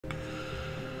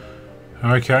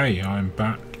Okay, I'm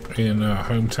back in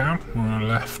hometown where I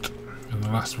left in the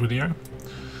last video.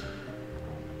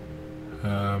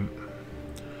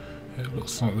 It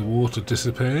looks like the water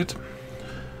disappeared.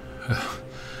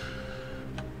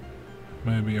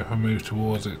 Maybe if I move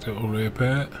towards it, it will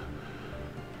reappear.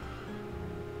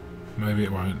 Maybe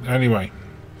it won't. Anyway,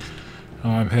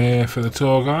 I'm here for the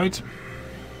tour guide,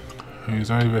 who's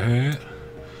over here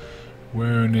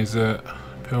wearing his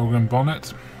Pilgrim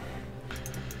bonnet.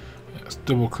 Let's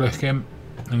double click him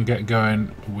and get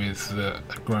going with the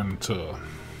Grand Tour.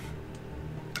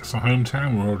 So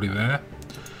hometown, we're already there.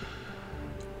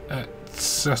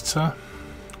 Etceter,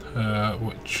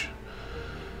 which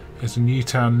is a new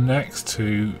town next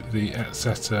to the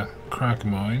Etceter crag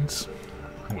mines,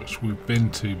 which we've been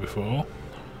to before.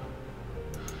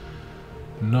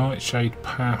 Nightshade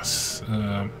Pass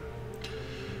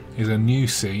is a new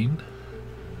scene.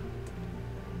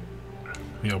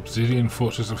 The obsidian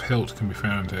fortress of Hilt can be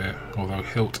found here, although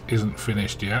Hilt isn't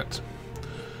finished yet.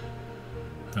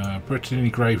 Brittany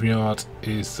graveyard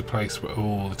is the place where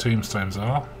all the tombstones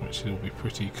are, which will be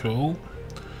pretty cool.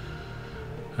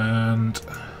 And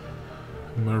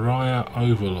Mariah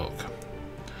Overlook,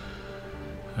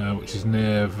 which is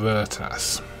near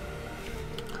Vertas.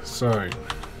 So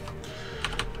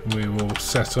we will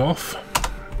set off,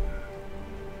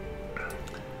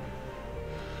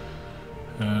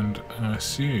 and I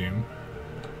assume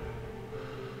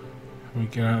we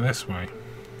get out this way.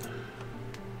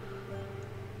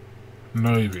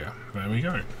 Novia, there we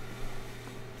go.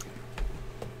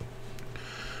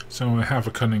 So I have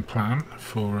a cunning plan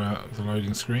for the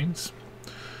loading screens.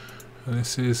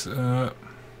 This is the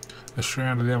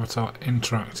Shroud of the Avatar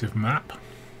interactive map.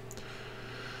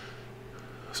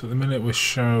 So at the minute we're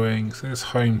showing, so there's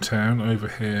hometown over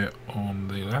here on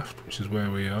the left, which is where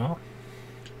we are.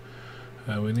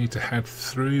 We need to head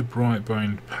through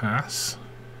Brightbone Pass,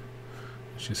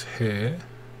 which is here.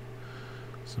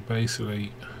 So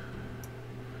basically,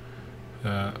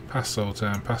 past Old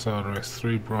Town, past RS,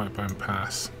 through Brightbone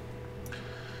Pass,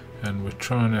 and we're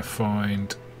trying to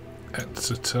find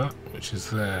Etceter, which is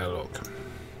there, look.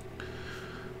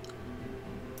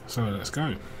 So let's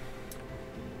go.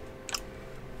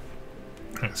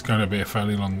 It's going to be a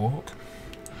fairly long walk.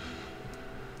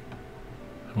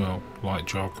 Well, light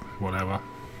jog, whatever.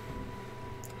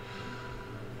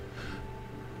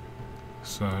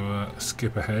 So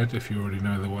skip ahead if you already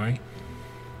know the way.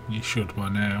 You should by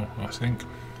now, I think.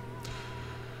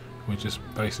 We're just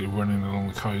basically running along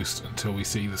the coast until we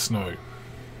see the snow.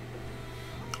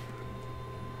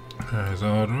 There's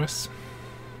Arduous.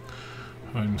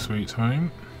 Home sweet home.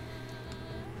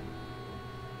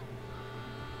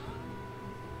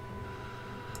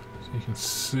 So you can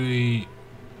see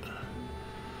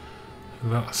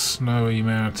that snowy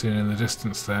mountain in the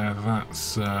distance there.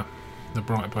 That's the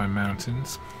Brightbone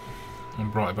Mountains,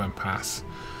 and Brightbone Pass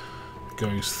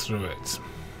goes through it.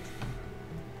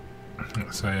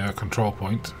 It's a control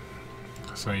point,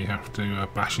 so you have to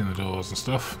bash in the doors and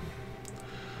stuff.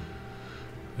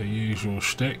 The usual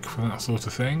shtick for that sort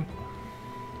of thing.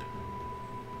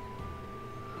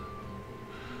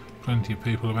 Plenty of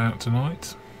people about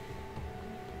tonight.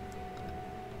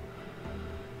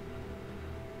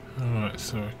 Alright,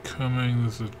 so we're coming,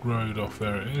 there's a road off,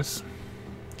 there it is.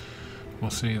 We'll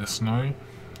see the snow.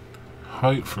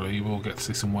 Hopefully we'll get to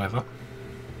see some weather.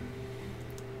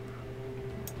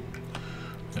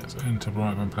 Let's enter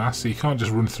Brightbone Pass. So you can't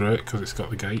just run through it because it's got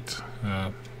the gate.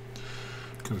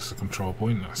 Because it's a control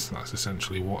point. That's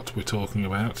essentially what we're talking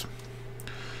about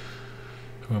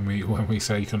when we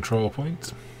say control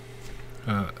point.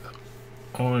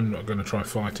 I'm not going to try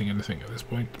fighting anything at this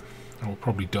point. I will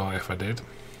probably die if I did.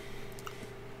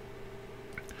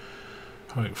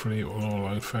 Hopefully it will all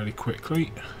load fairly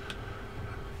quickly.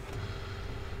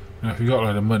 Now if you've got a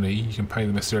load of money, you can pay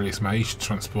the mysterious mage to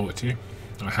transport it to you.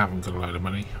 I haven't got a load of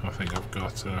money. I think I've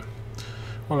got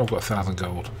well, I've got 1,000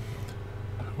 gold,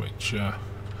 which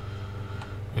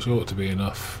ought to be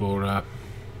enough for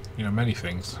you know, many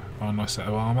things. Buy a nice set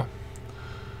of armour.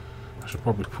 I should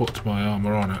probably put my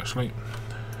armour on actually.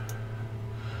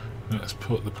 Let's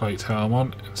put the plate helm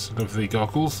on instead of the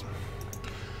goggles,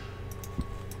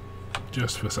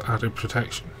 just for added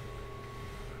protection.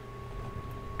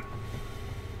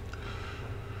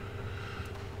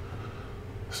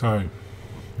 So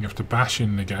you have to bash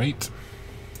in the gate.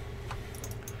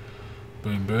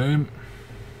 Boom boom.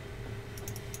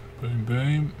 Boom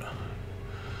boom.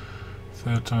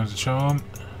 Third time's a charm.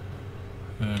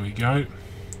 There we go.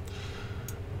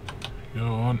 Go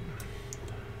on.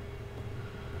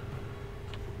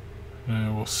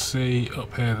 Now we'll see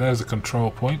up here, there's a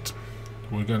control point.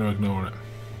 We're going to ignore it.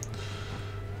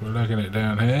 We're legging it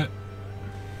down here.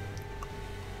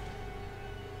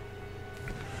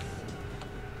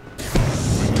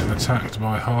 We're getting attacked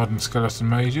by hardened skeleton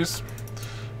mages.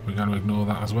 We're going to ignore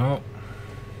that as well.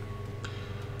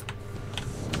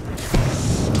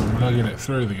 I'm legging it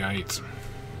through the gate.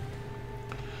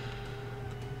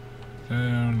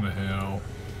 Down the hill.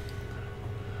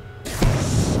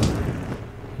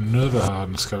 Another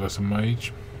hardened skeleton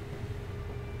mage.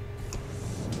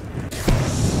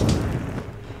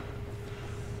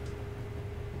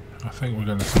 I think we're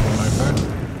going to survive there,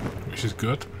 which is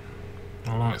good.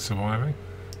 I like surviving.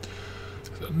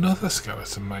 There's another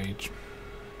skeleton mage.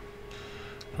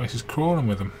 Place is crawling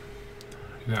with them.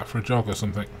 He's out for a jog or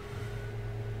something.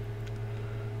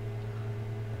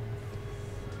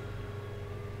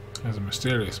 There's a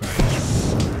mysterious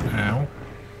mage. Ow.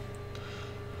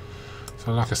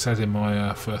 So like I said in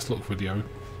my first look video,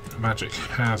 Magic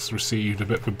has received a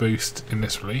bit of a boost in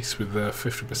this release with the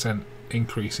 50%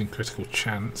 increase in critical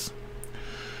chance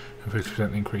and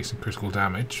 50% increase in critical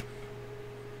damage.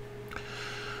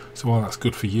 So while that's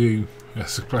good for you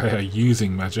as a player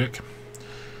using Magic,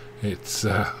 it's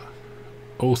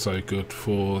also good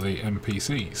for the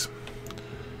NPCs.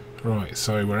 Right,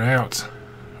 so we're out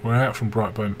from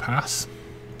Brightbone Pass,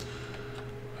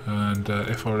 and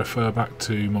if I refer back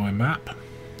to my map,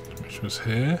 which was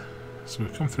here, so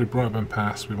we've come through Brightbone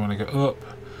Pass, we want to go up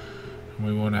and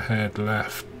we want to head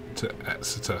left to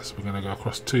Etceter, so we're going to go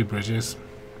across 2 bridges.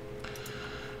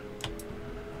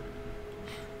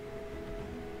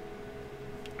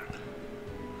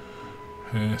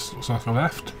 This looks like a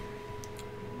left.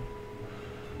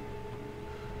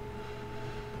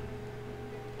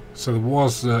 So there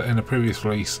was in a previous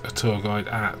release a tour guide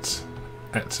at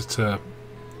Etceter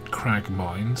Crag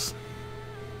Mines.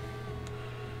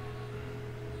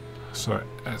 So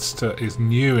Etceter is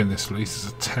new in this release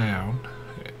as a town.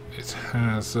 It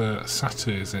has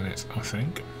satyrs in it, I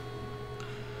think,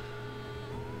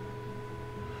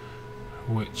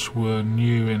 which were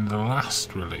new in the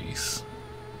last release,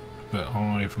 but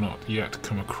I've not yet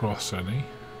come across any.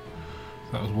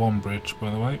 That was one bridge, by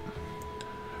the way,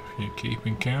 if you're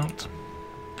keeping count.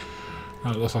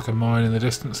 That looks like a mine in the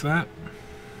distance there.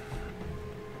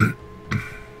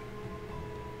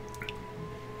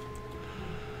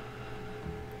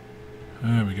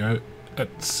 There we go.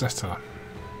 Etceter.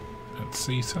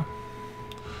 Etceter.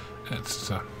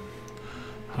 Etceter.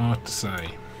 Hard to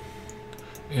say.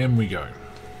 In we go.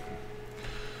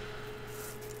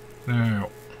 Now,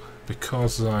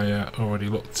 because I already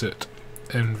looked at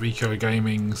Envico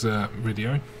Gaming's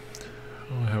video,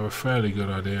 I have a fairly good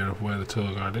idea of where the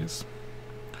tour guide is.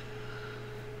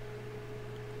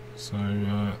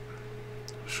 So,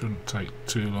 shouldn't take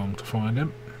too long to find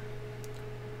him.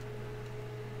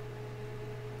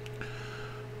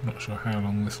 Not sure how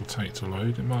long this will take to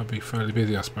load. It might be fairly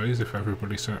busy, I suppose, if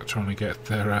everybody's out trying to get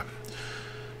their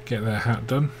hat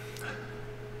done.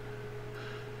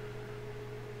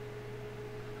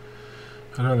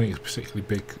 I don't think it's a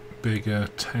particularly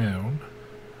big town,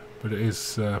 but it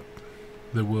is. There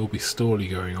will be story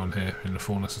going on here in the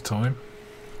fullness of time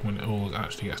when it all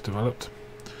actually gets developed.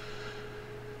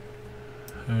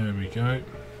 There we go.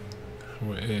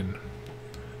 We're in.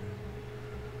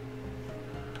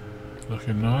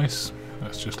 Looking nice.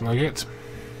 Let's just leg it.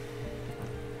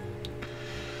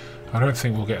 I don't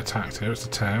think we'll get attacked here. It's a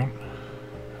town.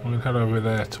 I'm going to head over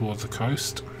there towards the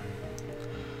coast.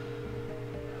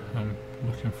 I'm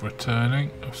looking for a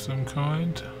turning of some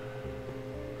kind.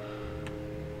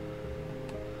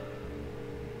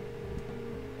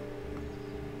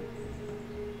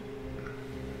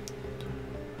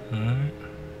 No.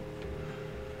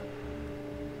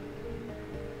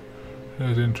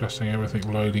 It's interesting,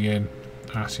 everything loading in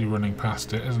as you're running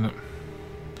past it, isn't it?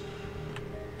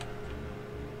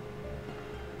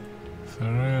 So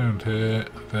around here,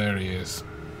 there he is.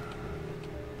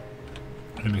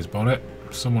 In his bonnet.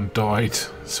 Someone died.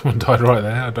 Someone died right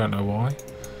there, I don't know why.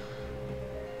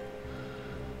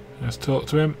 Let's talk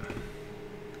to him.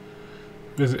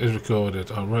 Visit is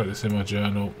recorded. I wrote this in my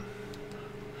journal.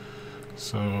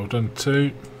 So I've done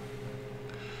 2.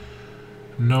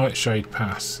 Nightshade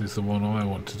Pass is the one I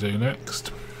want to do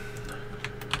next.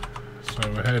 So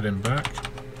we're heading back.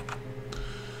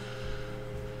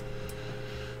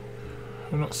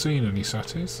 I've not seen any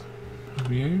satyrs.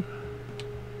 Have you?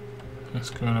 Let's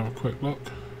go and have a quick look.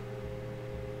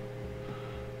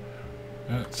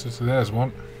 So there's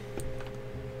one.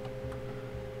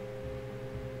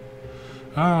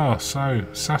 Ah, so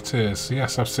satyrs.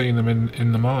 Yes, I've seen them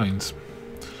in the mines.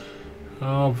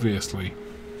 Obviously.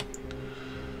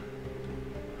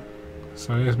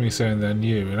 So here's me saying they're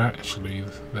new, and actually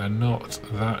they're not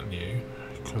that new,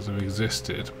 because they've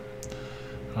existed.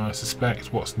 I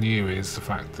suspect what's new is the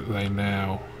fact that they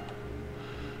now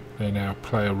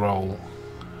play a role.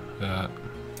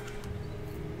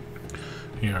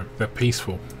 You know, they're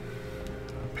peaceful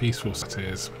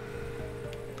satyrs.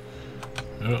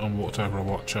 I walked over a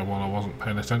watcher while I wasn't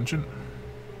paying attention.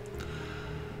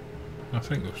 I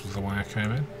think this was the way I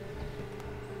came in.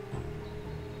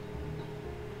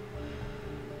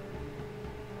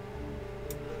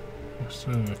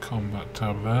 Still in the combat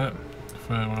tab there.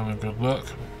 Farewell and good luck.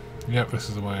 Yep, this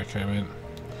is the way I came in.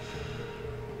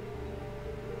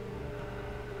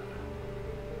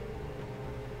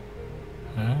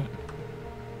 Yeah.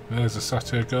 There's a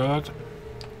satyr guard.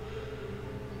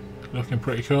 Looking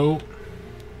pretty cool.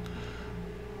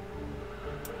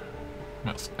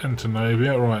 Let's enter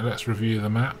Novia. Right, let's review the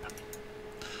map.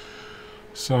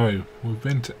 So, we've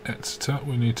been to Etceter.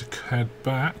 We need to head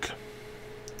back.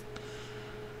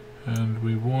 And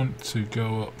we want to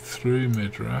go up through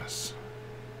Midras,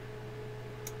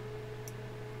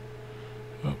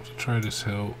 up to Traders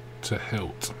Hill to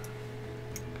Hilt.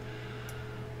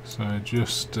 So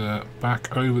just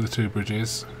back over the two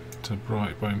bridges to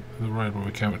Brightbone, the road where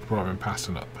we came to Brightbone Pass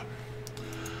and up.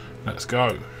 Let's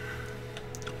go.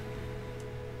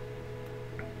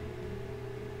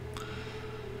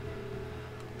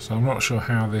 So I'm not sure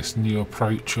how this new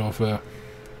approach of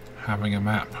having a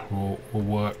map will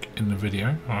work in the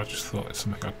video. I just thought it's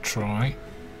something I'd try,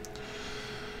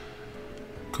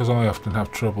 because I often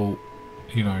have trouble,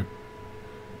 you know,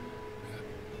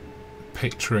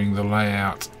 picturing the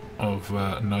layout of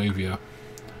Novia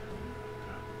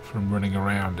from running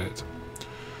around it.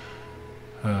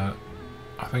 I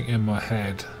think in my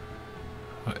head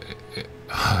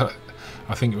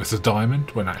I think it was a diamond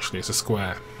when actually it's a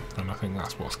square, and I think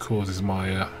that's what causes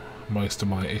my most of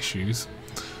my issues.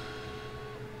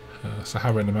 So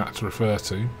having a map to refer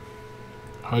to,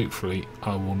 hopefully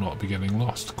I will not be getting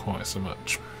lost quite so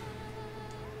much,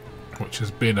 which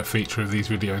has been a feature of these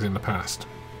videos in the past.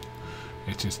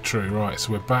 It is true. Right,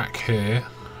 so we're back here.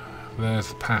 There's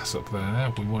the pass up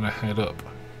there. We want to head up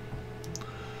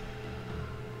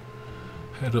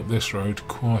this road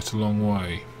quite a long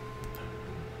way.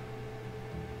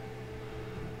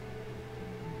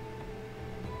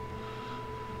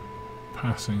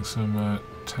 Passing some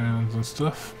towns and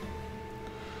stuff.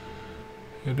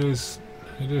 It is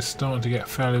starting to get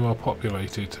fairly well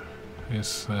populated,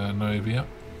 is Novia.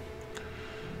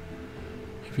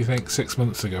 If you think 6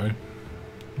 months ago,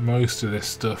 most of this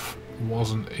stuff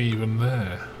wasn't even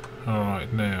there.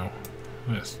 Alright, now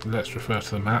let's refer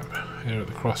to the map here at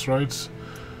the crossroads.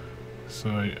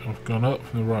 So I've gone up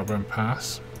from the Brightbone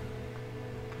Pass.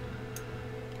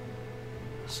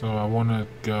 So I want to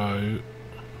go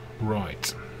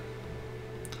right.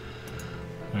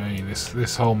 Hey,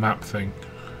 this whole map thing,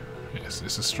 it's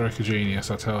a stroke of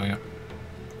genius, I tell you.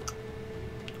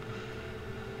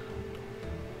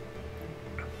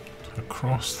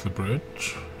 Across the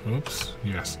bridge. Oops.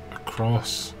 Yes,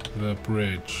 across the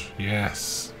bridge.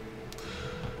 Yes.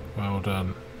 Well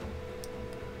done.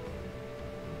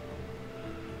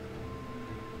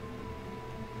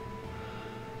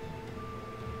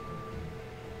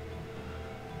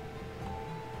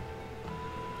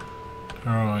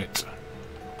 Alright.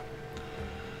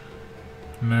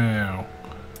 Now,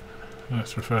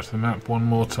 let's refer to the map one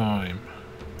more time.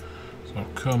 So I'll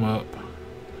come up,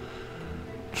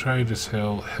 Traders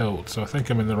Hill, Hilt. So I think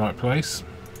I'm in the right place.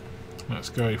 Let's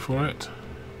go for it.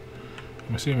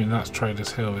 I'm assuming that's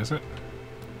Traders Hill, is it?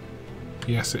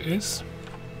 Yes, it is.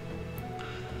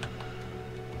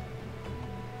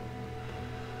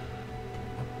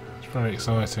 It's very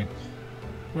exciting.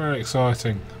 Very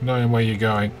exciting, knowing where you're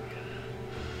going.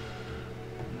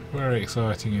 Very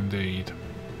exciting indeed.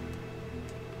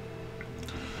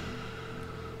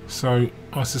 So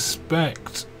I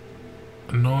suspect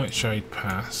Nightshade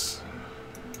Pass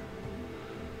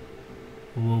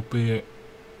will be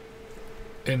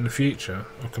in the future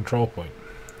a control point.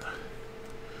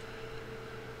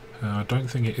 I don't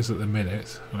think it is at the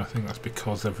minute, and I think that's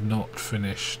because they've not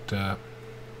finished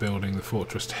building the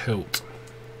fortress Hilt,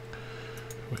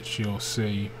 which you'll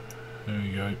see. There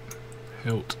you go.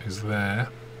 Hilt is there,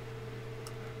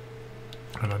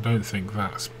 and I don't think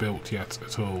that's built yet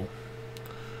at all.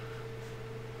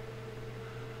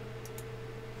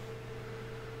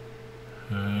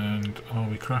 And are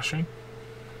we crashing?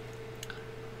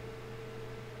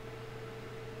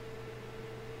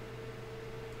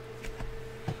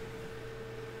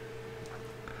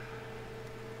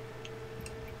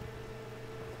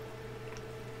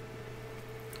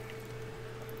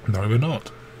 No, we're not.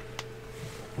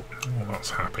 Oh,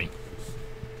 that's happy.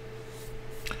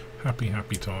 Happy,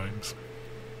 happy times.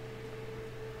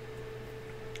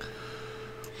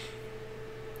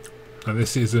 Now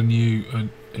this is an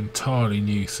entirely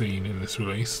new scene in this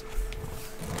release.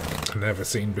 Never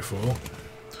seen before.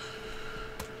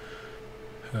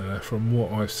 From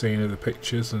what I've seen of the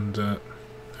pictures and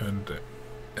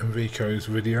Enrico's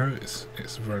video,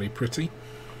 it's very pretty,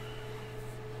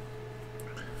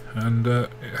 and it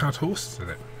had horses in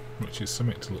it, which is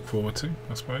something to look forward to,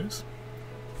 I suppose.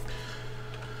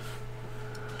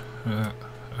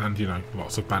 And you know,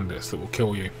 lots of bandits that will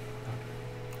kill you.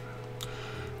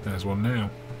 There's one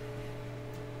now.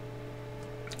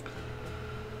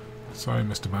 Sorry,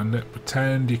 Mr. Bandit,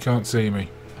 pretend you can't see me.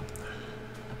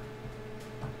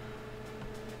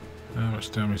 How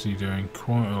much damage are you doing?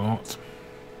 Quite a lot.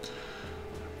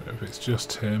 But if it's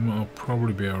just him, I'll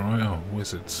probably be alright. Oh,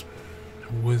 wizards.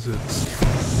 Wizards.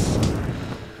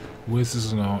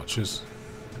 Wizards and archers.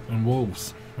 And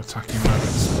wolves attacking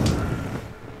rabbits.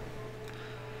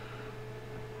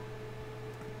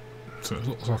 So it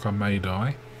looks like I may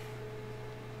die.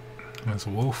 There's a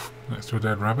wolf next to a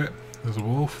dead rabbit. There's a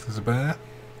wolf, there's a bear.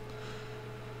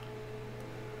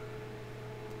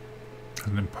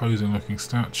 An imposing looking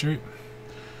statue.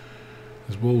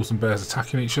 There's wolves and bears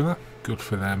attacking each other. Good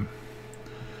for them.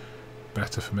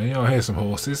 Better for me. Oh, here's some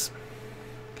horses.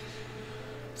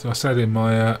 So I said in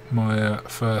my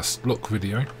first look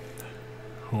video,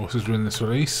 horses are in this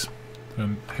release,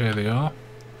 and here they are.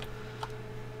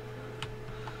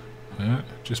 Yeah,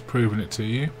 just proving it to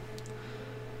you.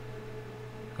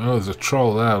 Oh, there's a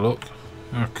troll there, look.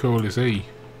 How cool is he?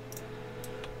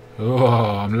 Oh,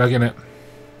 I'm legging it.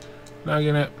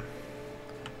 Legging it.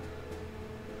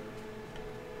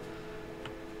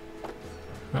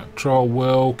 That troll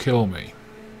will kill me.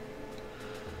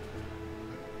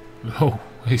 Oh,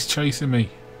 he's chasing me.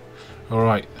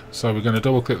 Alright, so we're going to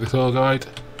double click the tour guide.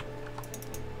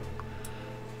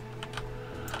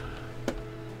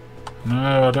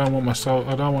 No, I don't want my soul.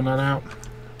 I don't want that out.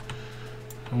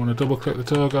 I want to double click the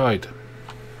tour guide.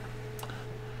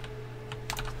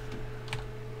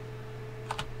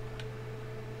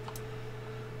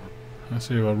 Let's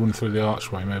see if I run through the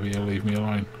archway, maybe he'll leave me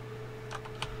alone.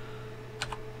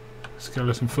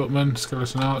 Skeleton footmen,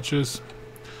 skeleton archers.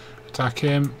 Attack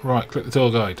him. Right, click the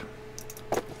tour guide.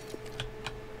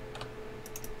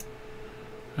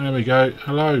 There we go.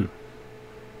 Hello.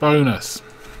 Bonus.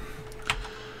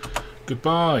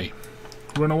 Goodbye.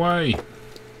 Run away.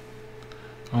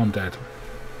 I'm dead.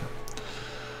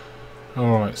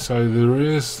 Alright, so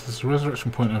there's a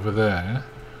resurrection point over there.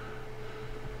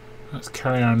 Let's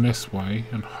carry on this way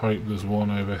and hope there's one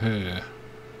over here.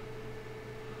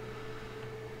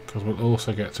 Because we'll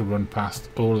also get to run past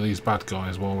all of these bad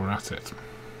guys while we're at it.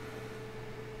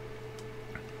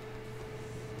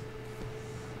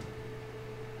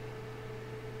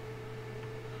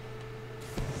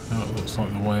 That looks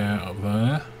like the way out up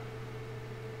there.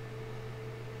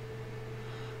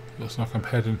 Looks like I'm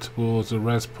heading towards a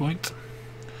res point,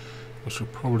 which will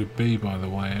probably be by the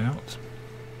way out.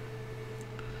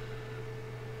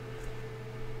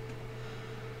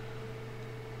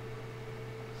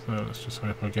 So let's just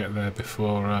hope I get there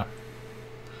before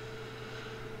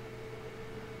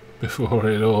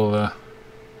it all.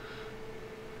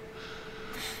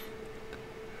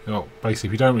 Well, basically,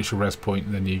 if you don't reach a res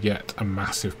point, then you get a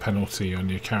massive penalty on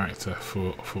your character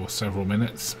for several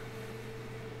minutes.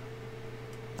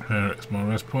 There it's my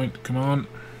res point. Come on.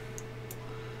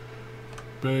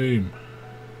 Boom.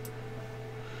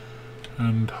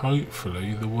 And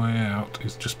hopefully the way out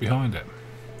is just behind it.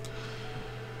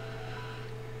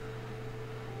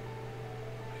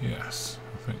 Yes,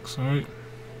 I think so.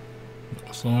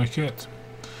 Looks like it.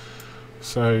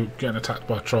 So getting attacked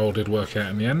by a troll did work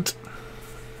out in the end.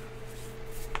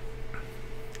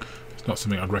 It's not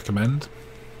something I'd recommend.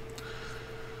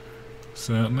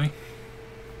 Certainly.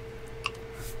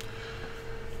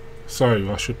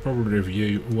 So I should probably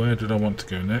review where did I want to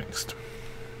go next.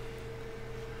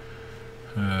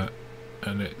 And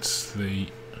it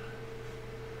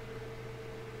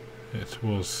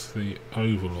was the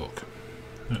Overlook.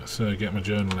 Let's get my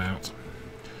journal out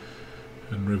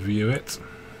and review it.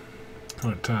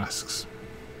 Current tasks.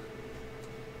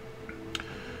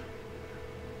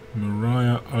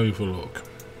 Mariah Overlook.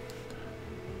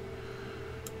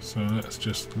 So let's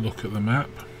just look at the map.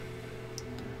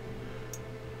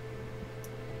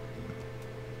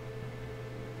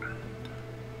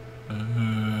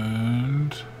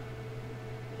 And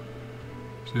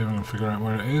see if I can figure out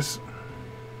where it is.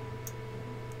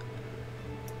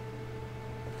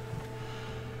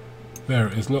 There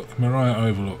it is, look, Mariah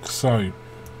Overlook. So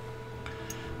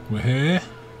we're here.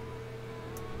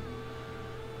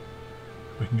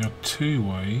 We can go two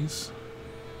ways.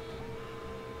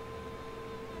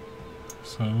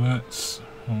 So let's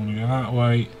I want to go that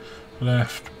way.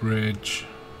 Left bridge.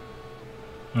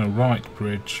 No, right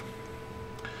bridge.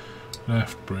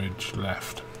 Left bridge,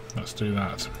 left. Let's do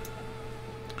that.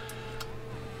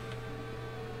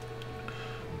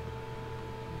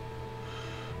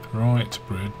 Right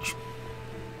bridge.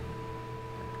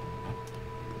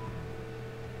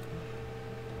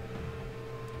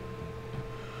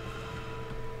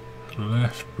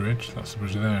 Left bridge, that's the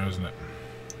bridge there, isn't it?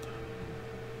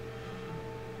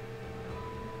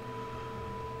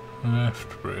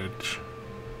 Left bridge.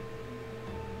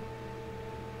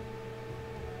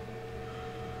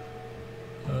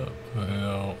 Up the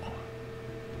hill.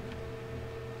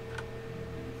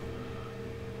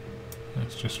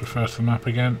 Let's just refer to the map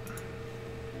again.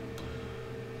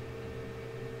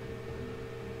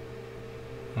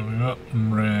 Going up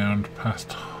and round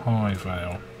past High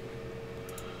Vale.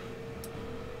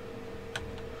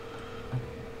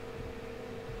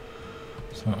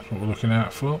 So that's what we're looking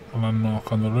out for, a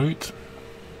landmark on the route.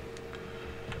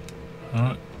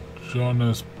 Alright,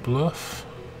 Johnner's Bluff.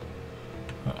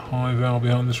 That High Vale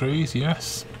behind the trees,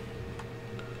 yes.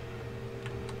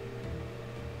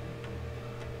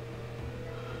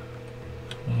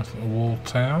 Nice little walled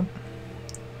town.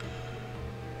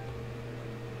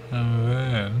 And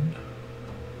then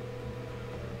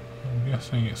I'm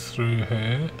guessing it's through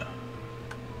here.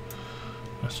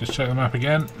 Let's just check the map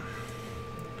again.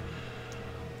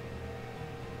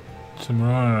 To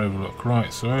Mariah Overlook.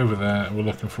 Right, so over there we're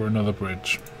looking for another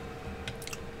bridge.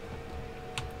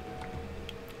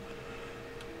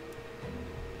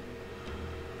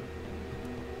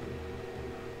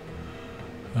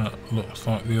 That looks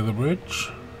like the other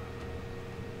bridge.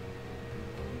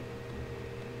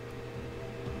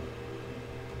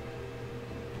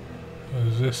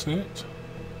 Is this it?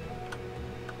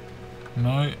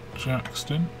 No,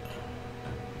 Jackson.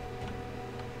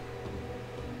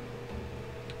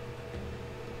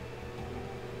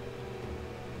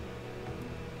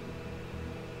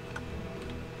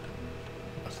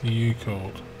 What's the U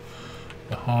called?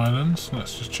 The Highlands.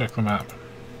 Let's just check the map.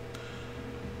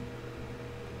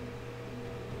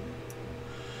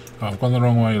 Oh, I've gone the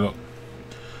wrong way, look.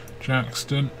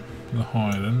 Jackson, the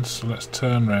Highlands. So let's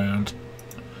turn round.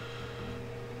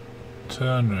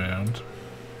 Turn round.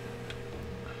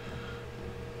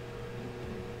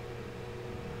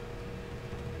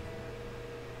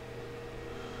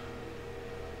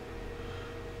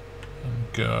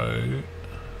 And go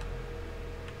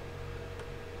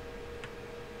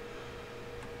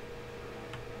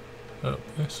up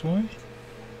this way.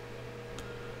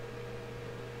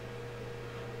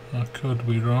 I could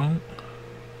be wrong.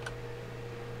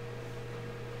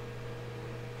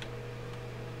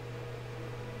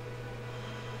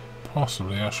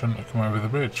 Possibly I shouldn't have come over the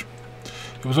bridge.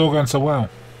 It was all going so well.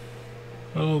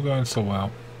 All going so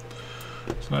well.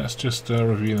 So let's just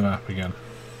review the map again.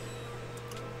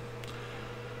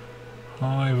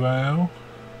 High Vale.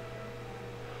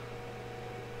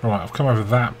 Right, I've come over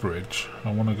that bridge.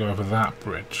 I want to go over that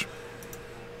bridge.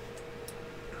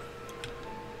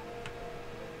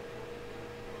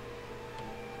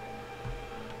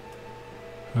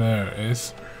 There it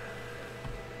is.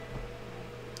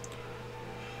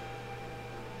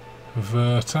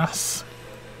 Vertas.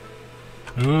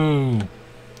 Ooh.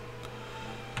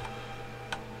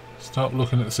 Stop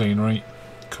looking at the scenery.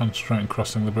 Concentrate on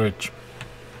crossing the bridge.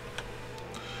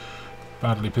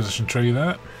 Badly positioned tree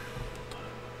there.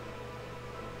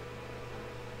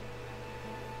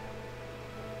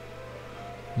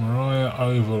 Mariah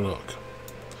Overlook.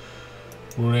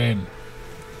 We're in.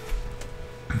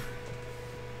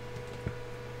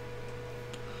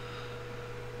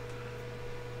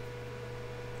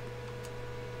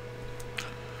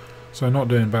 So not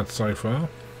doing bad so far.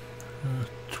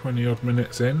 20 odd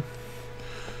minutes in.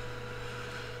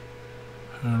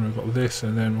 And we've got this,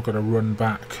 and then we've got to run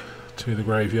back to the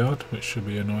graveyard, which should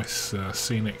be a nice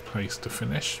scenic place to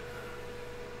finish.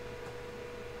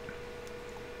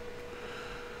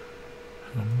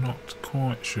 I'm not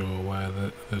quite sure where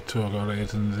the tour guide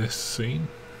is in this scene.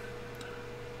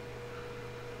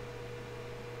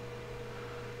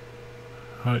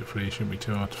 Hopefully it shouldn't be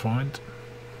too hard to find.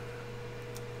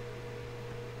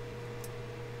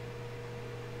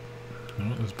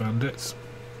 Oh, there's bandits.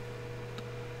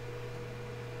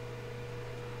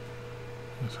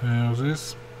 There's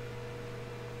houses.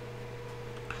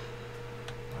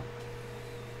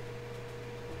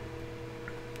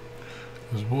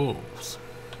 There's wolves.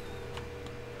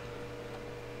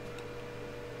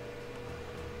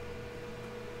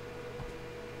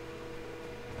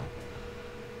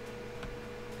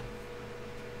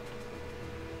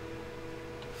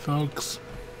 Thugs.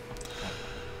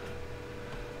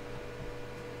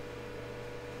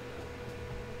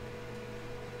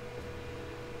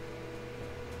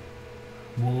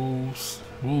 Wolves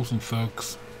and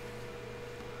thugs.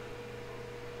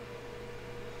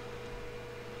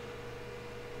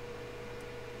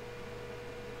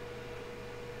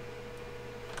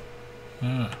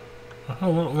 Ah.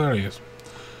 Oh, look, there he is.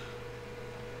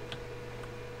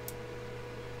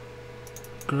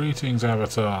 Greetings,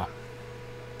 Avatar.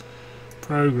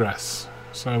 Progress.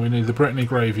 So we need the Brittany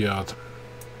graveyard.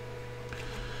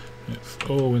 It's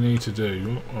all we need to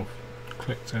do. Oh, I've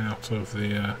clicked out of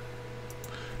the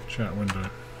chat window.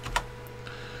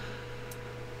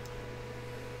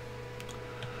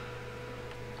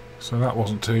 So that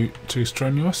wasn't too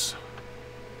strenuous.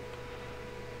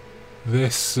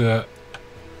 This the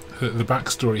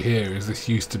backstory here is this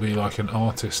used to be like an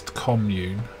artist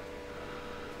commune,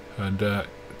 and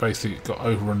basically it got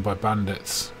overrun by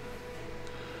bandits.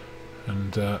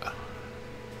 And oh,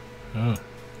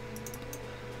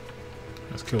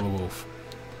 let's kill the wolf.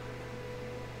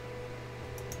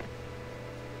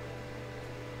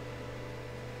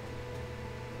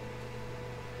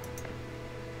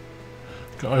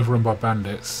 Got overrun by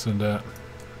bandits, and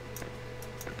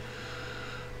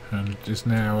is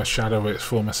now a shadow of its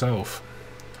former self.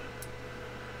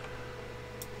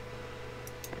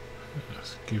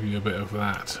 Let's give you a bit of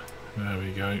that. There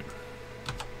we go.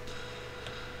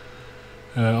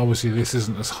 Obviously this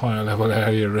isn't as high a level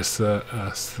area as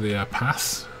the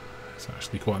pass. It's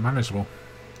actually quite manageable.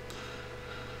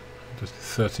 Just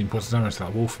 13 points of damage to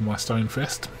that wolf with my stone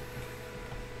fist.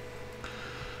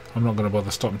 I'm not going to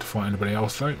bother stopping to fight anybody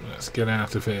else though. Let's get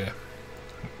out of here.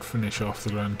 Finish off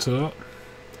the Grand Tour.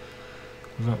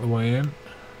 Is that the way in?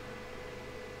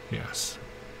 Yes.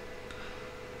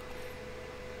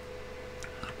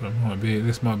 But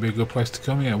this might be a good place to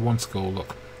come. Yeah, one school.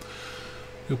 Look,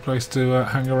 good place to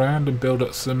hang around and build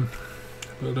up some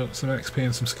XP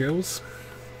and some skills.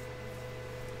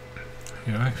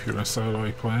 You know, if you're a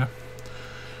solo player,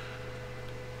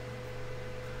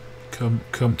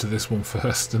 come to this one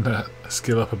first and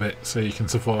skill up a bit so you can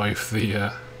survive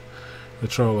the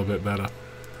troll a bit better.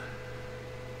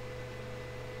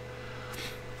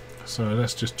 So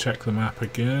let's just check the map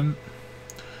again.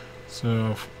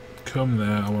 So I've come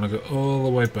there. I want to go all the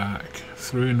way back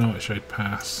through Nightshade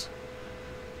Pass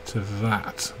to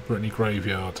that Brittany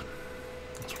graveyard.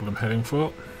 That's what I'm heading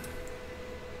for.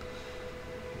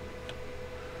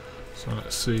 So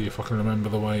let's see if I can remember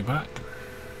the way back.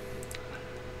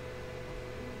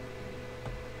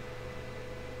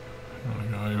 I'm going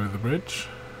to go over the bridge.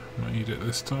 Made it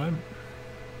this time.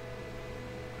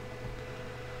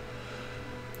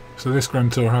 So this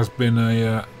Grand Tour has been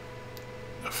a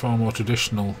far more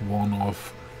traditional one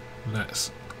of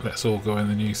let's all go in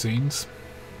the new scenes.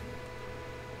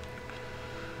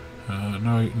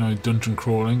 No dungeon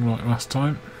crawling like last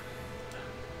time.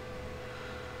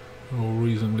 All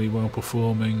reasonably well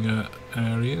performing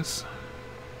areas.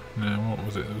 Now what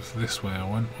was it? It was this way I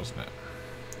went, wasn't it?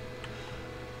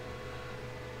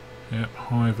 Yep,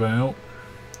 High Vale.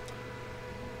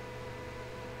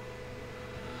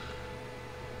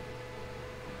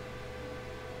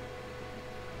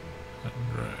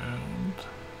 And round.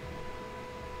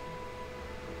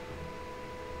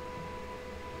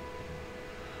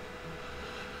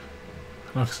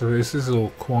 Like I said, this is all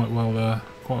quite well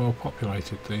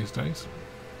populated these days.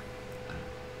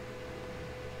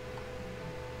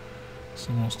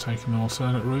 Someone's taken an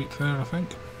alternate route there, I think.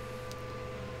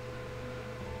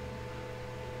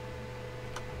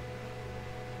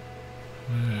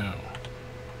 Now,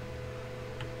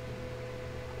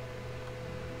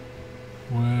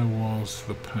 where was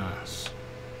the pass?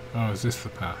 Oh, is this the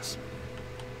pass?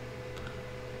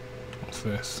 What's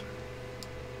this?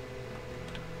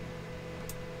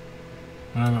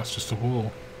 Oh, that's just a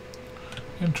wall.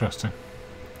 Interesting.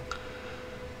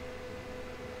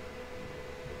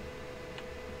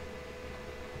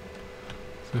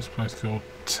 This place called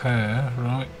Tear,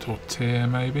 right? Or Tear,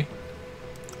 maybe?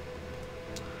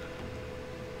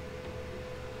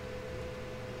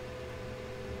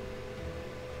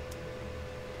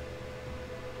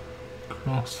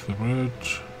 Cross the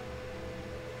bridge.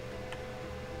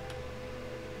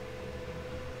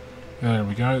 There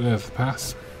we go, there's the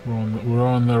pass. We're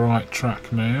on the right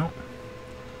track now.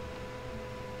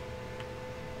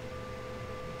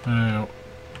 Now,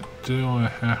 do I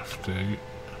have to?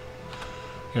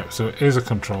 Yeah, so it is a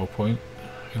control point.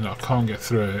 You know, I can't get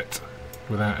through it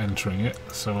without entering it,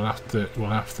 so we'll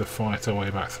have to fight our way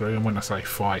back through. And when I say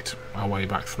fight our way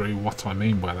back through, what I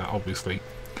mean by that, obviously,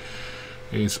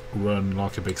 is run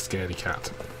like a big scaredy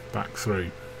cat back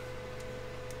through.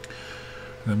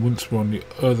 And then once we're on the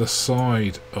other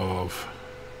side of,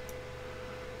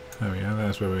 there we go,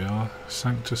 there's where we are,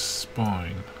 Sanctus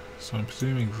Spine. So I'm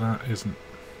presuming that isn't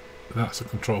that's a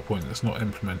control point that's not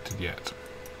implemented yet.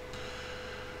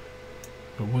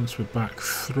 But once we're back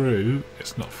through,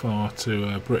 it's not far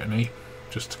to Brittany,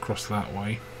 just across that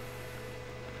way.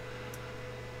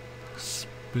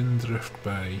 Spindrift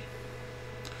Bay.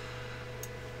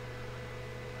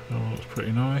 Oh, that's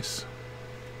pretty nice.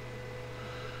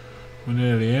 We're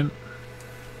nearly in.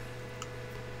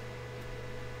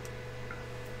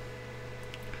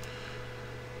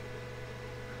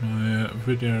 My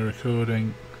video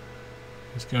recording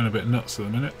is going a bit nuts at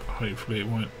the minute. Hopefully it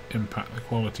won't impact the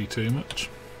quality too much.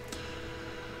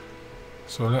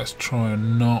 So let's try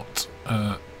and not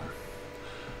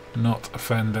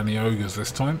offend any ogres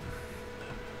this time.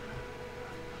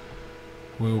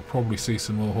 We'll probably see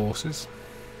some more horses.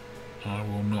 I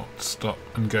will not stop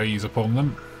and gaze upon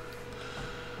them.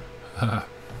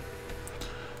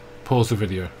 Pause the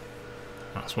video.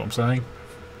 That's what I'm saying.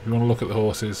 If you want to look at the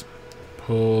horses,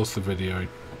 pause the video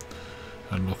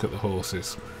and look at the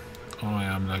horses. I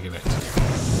am legging it.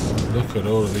 Look at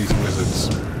all of these wizards.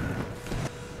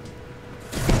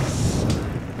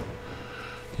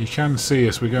 You can see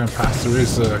as we're going past there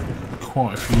is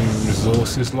quite a few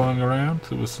resources lying around.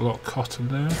 There was a lot of cotton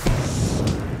there.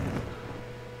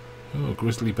 Oh, a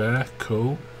grizzly bear,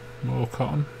 cool. More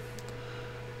cotton.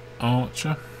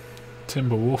 Archer.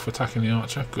 Timber wolf attacking the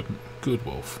archer. Good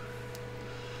wolf.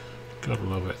 Gotta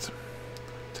love it.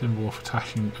 Timber wolf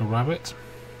attacking a rabbit.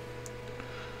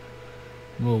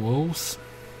 More wolves.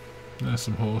 There's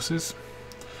some horses.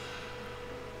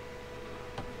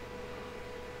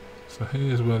 So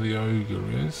here's where the ogre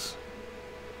is.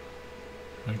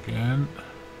 Again.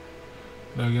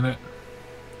 Legging it.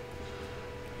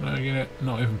 Legging it.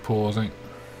 Not even pausing.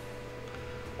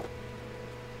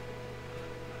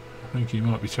 I think he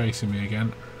might be chasing me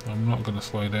again. I'm not going to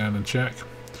slow down and check.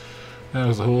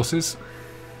 There's the horses.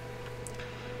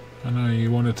 I know you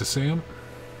wanted to see them.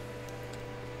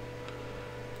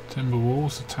 Timber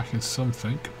wolves attacking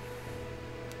something.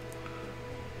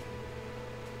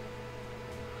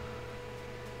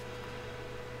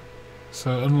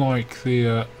 So unlike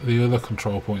the other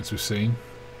control points we've seen,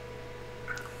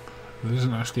 there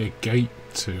isn't actually a gate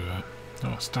to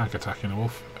a stag attacking a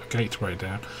wolf, a gate to break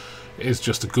down. It is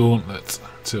just a gauntlet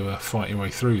to fight your way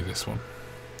through this one.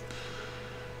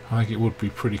 I think it would be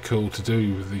pretty cool to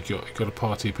do with you got a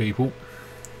party of people.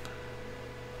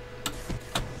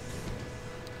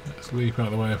 Let's leap out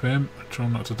of the way of him. Try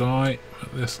not to die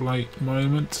at this late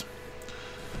moment.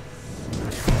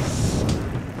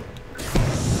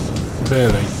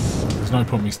 Clearly, there's no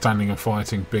point me standing and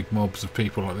fighting big mobs of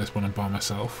people like this when I'm by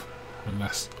myself,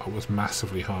 unless I was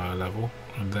massively higher level,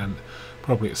 and then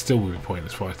probably it still would be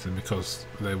pointless fighting because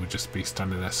they would just be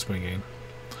standing there swinging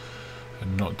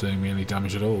and not doing me any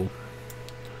damage at all.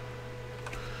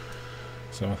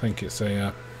 So I think it's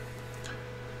a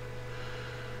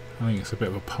bit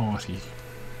of a party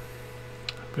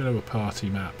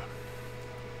map.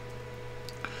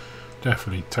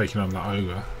 Definitely taking on that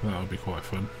ogre, that would be quite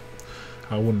fun.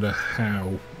 I wonder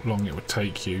how long it would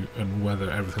take you and whether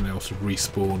everything else would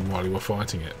respawn while you were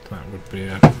fighting it. That would be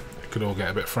it could all get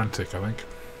a bit frantic, I think.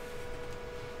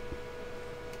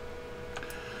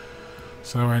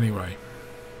 So anyway,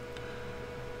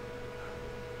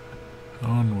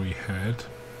 on we head,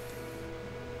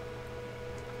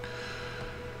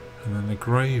 and then the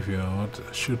graveyard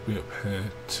should be up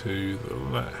here to the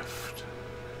left.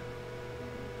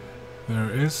 There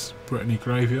it is, Brittany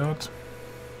Graveyard.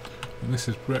 And this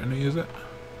is Brittany, is it?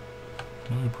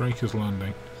 No, Breaker's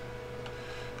Landing.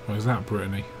 Or is that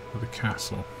Brittany with a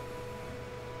castle?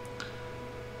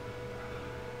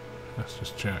 Let's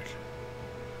just check.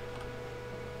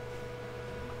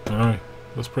 Alright,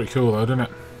 that's pretty cool though, doesn't it?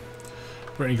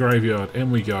 Brittany Graveyard, in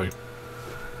we go.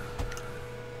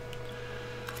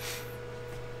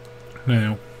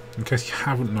 Now, in case you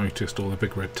haven't noticed all the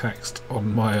big red text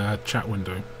on my chat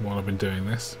window while I've been doing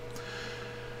this,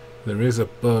 there is a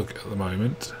bug at the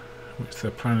moment which they're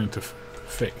planning to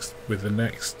fix with the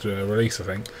next release, I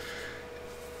think.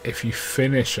 If you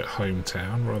finish at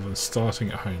hometown rather than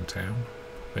starting at hometown,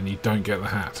 then you don't get the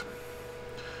hat.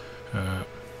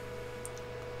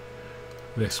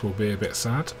 This will be a bit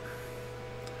sad.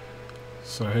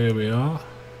 So here we are,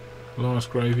 last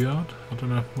graveyard. I don't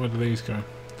know, where do these go?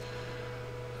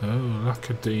 Oh,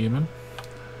 Lacedemon.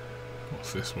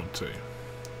 What's this one too?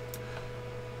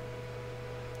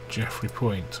 Jeffrey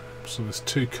Point. So there's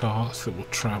two carts that will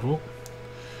travel.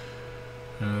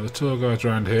 The tour guide's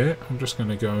around here. I'm just going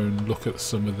to go and look at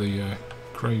some of the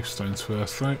gravestones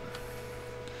first though.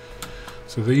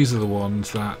 So these are the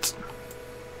ones that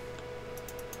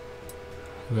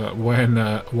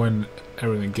when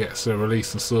everything gets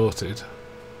released and sorted,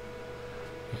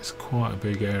 It's quite a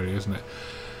big area, isn't it?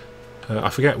 I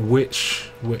forget which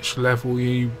level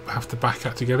you have to back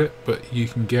at to get it, but you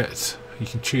can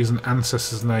choose an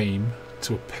ancestor's name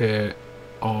to appear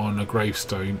on a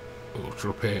gravestone, or to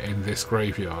appear in this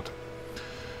graveyard.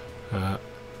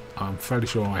 I'm fairly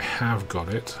sure I have got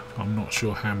it. I'm not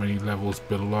sure how many levels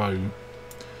below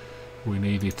we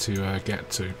needed to get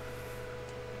to.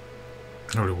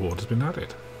 A reward has been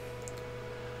added.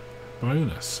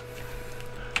 Bonus.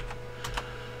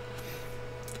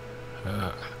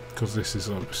 Because this is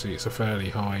obviously, it's a fairly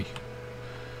high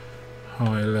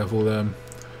level.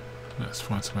 Let's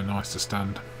find somewhere nice to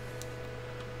stand.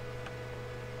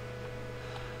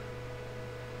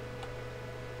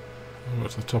 Over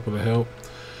to the top of the hill.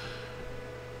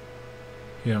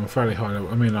 Yeah, I'm fairly high level.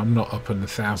 I mean, I'm not up in the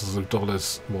thousands of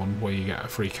dollars one where you get a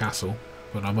free castle,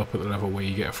 but I'm up at the level where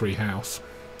you get a free house,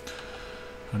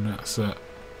 and that's a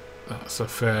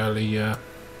fairly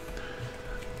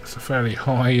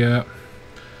high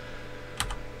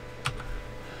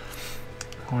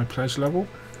high pledge level.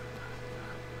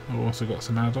 I've also got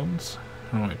some add-ons.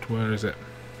 Right, where is it?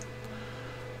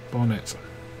 Bonnet.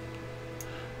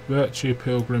 Virtue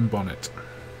Pilgrim Bonnet.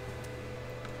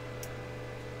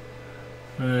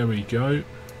 There we go.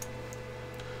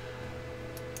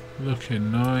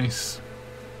 Looking nice.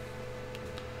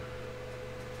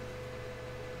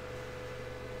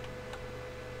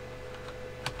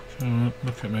 Come on,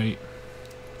 look at me.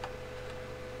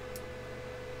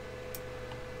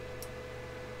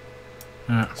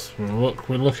 That's what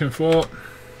we're looking for.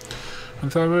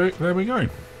 And there we go.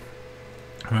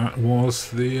 That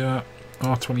was the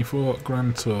R24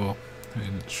 Grand Tour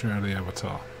in Shroud the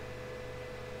Avatar.